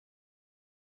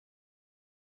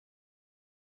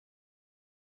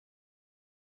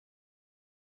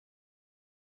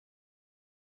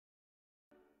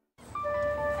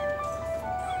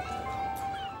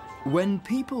When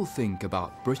people think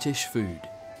about British food,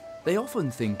 they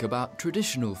often think about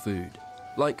traditional food,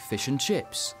 like fish and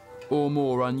chips, or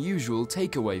more unusual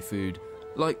takeaway food,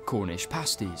 like Cornish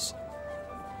pasties.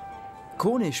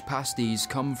 Cornish pasties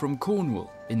come from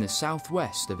Cornwall in the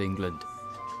southwest of England.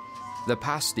 The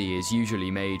pasty is usually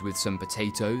made with some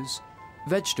potatoes,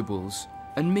 vegetables,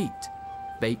 and meat,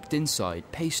 baked inside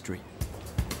pastry.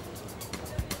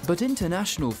 But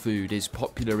international food is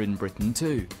popular in Britain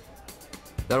too.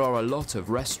 There are a lot of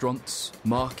restaurants,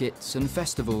 markets, and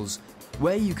festivals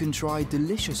where you can try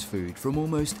delicious food from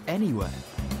almost anywhere.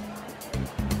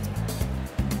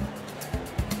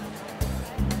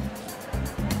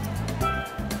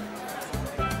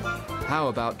 How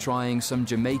about trying some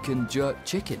Jamaican jerk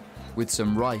chicken with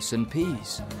some rice and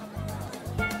peas?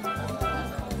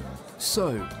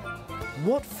 So,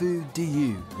 what food do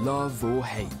you love or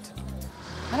hate?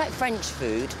 I like French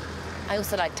food. I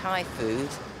also like Thai food.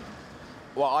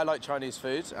 Well, I like Chinese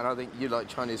food, and I think you like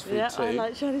Chinese food too. Yeah, I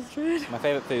like Chinese food. My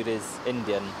favourite food is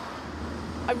Indian.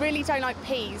 I really don't like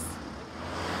peas.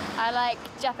 I like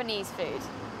Japanese food.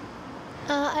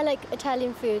 I like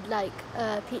Italian food, like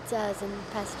pizzas and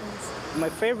pastas. My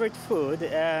favourite food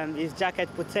is jacket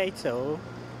potato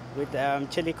with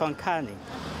chili con carne.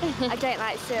 I don't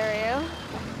like cereal.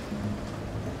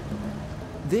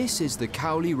 This is the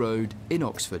Cowley Road in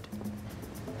Oxford.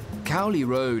 Cowley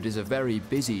Road is a very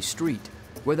busy street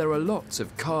where there are lots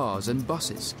of cars and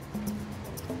buses.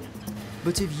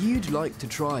 But if you'd like to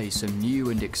try some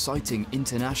new and exciting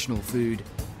international food,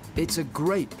 it's a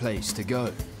great place to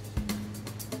go.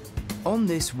 On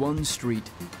this one street,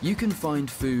 you can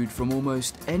find food from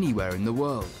almost anywhere in the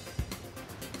world.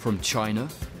 From China,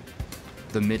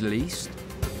 the Middle East,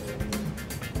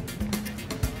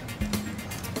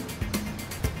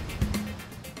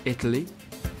 Italy,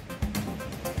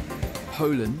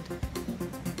 Poland,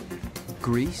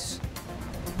 Greece,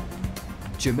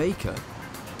 Jamaica,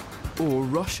 or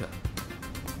Russia.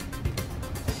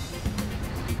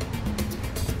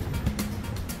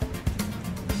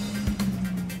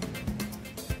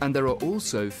 And there are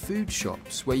also food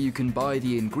shops where you can buy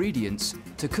the ingredients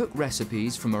to cook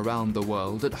recipes from around the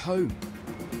world at home.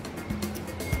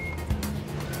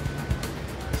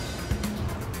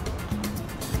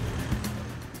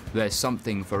 There's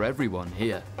something for everyone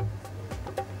here.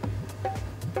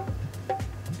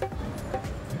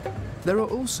 There are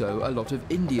also a lot of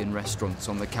Indian restaurants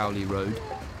on the Cowley Road.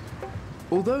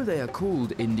 Although they are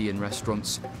called Indian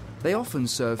restaurants, they often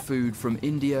serve food from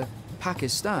India,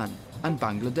 Pakistan, and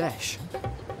Bangladesh.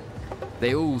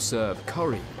 They all serve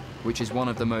curry, which is one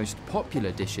of the most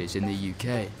popular dishes in the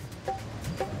UK.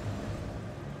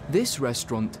 This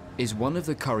restaurant is one of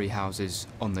the curry houses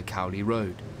on the Cowley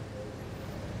Road.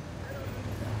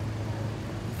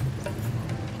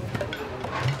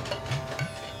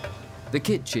 The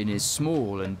kitchen is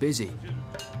small and busy.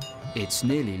 It's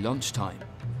nearly lunchtime.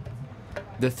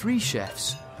 The three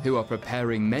chefs, who are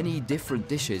preparing many different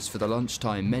dishes for the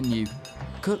lunchtime menu,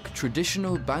 cook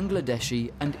traditional Bangladeshi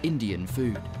and Indian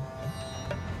food.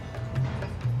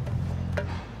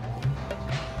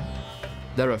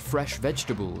 There are fresh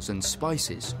vegetables and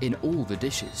spices in all the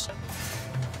dishes.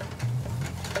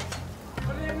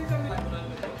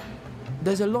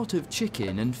 There's a lot of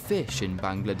chicken and fish in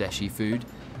Bangladeshi food.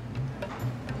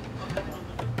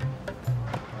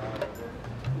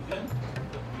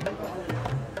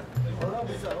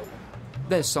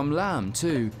 There's some lamb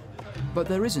too, but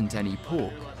there isn't any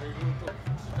pork.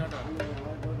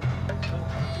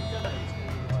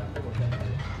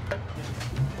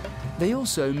 They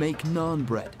also make naan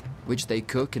bread, which they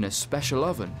cook in a special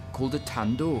oven called a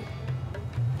tandoor.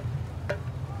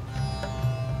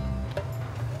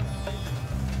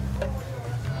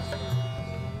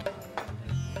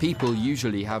 People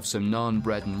usually have some naan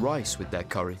bread and rice with their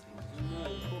curry.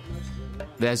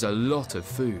 There's a lot of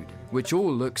food, which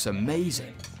all looks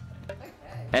amazing.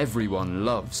 Everyone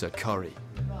loves a curry.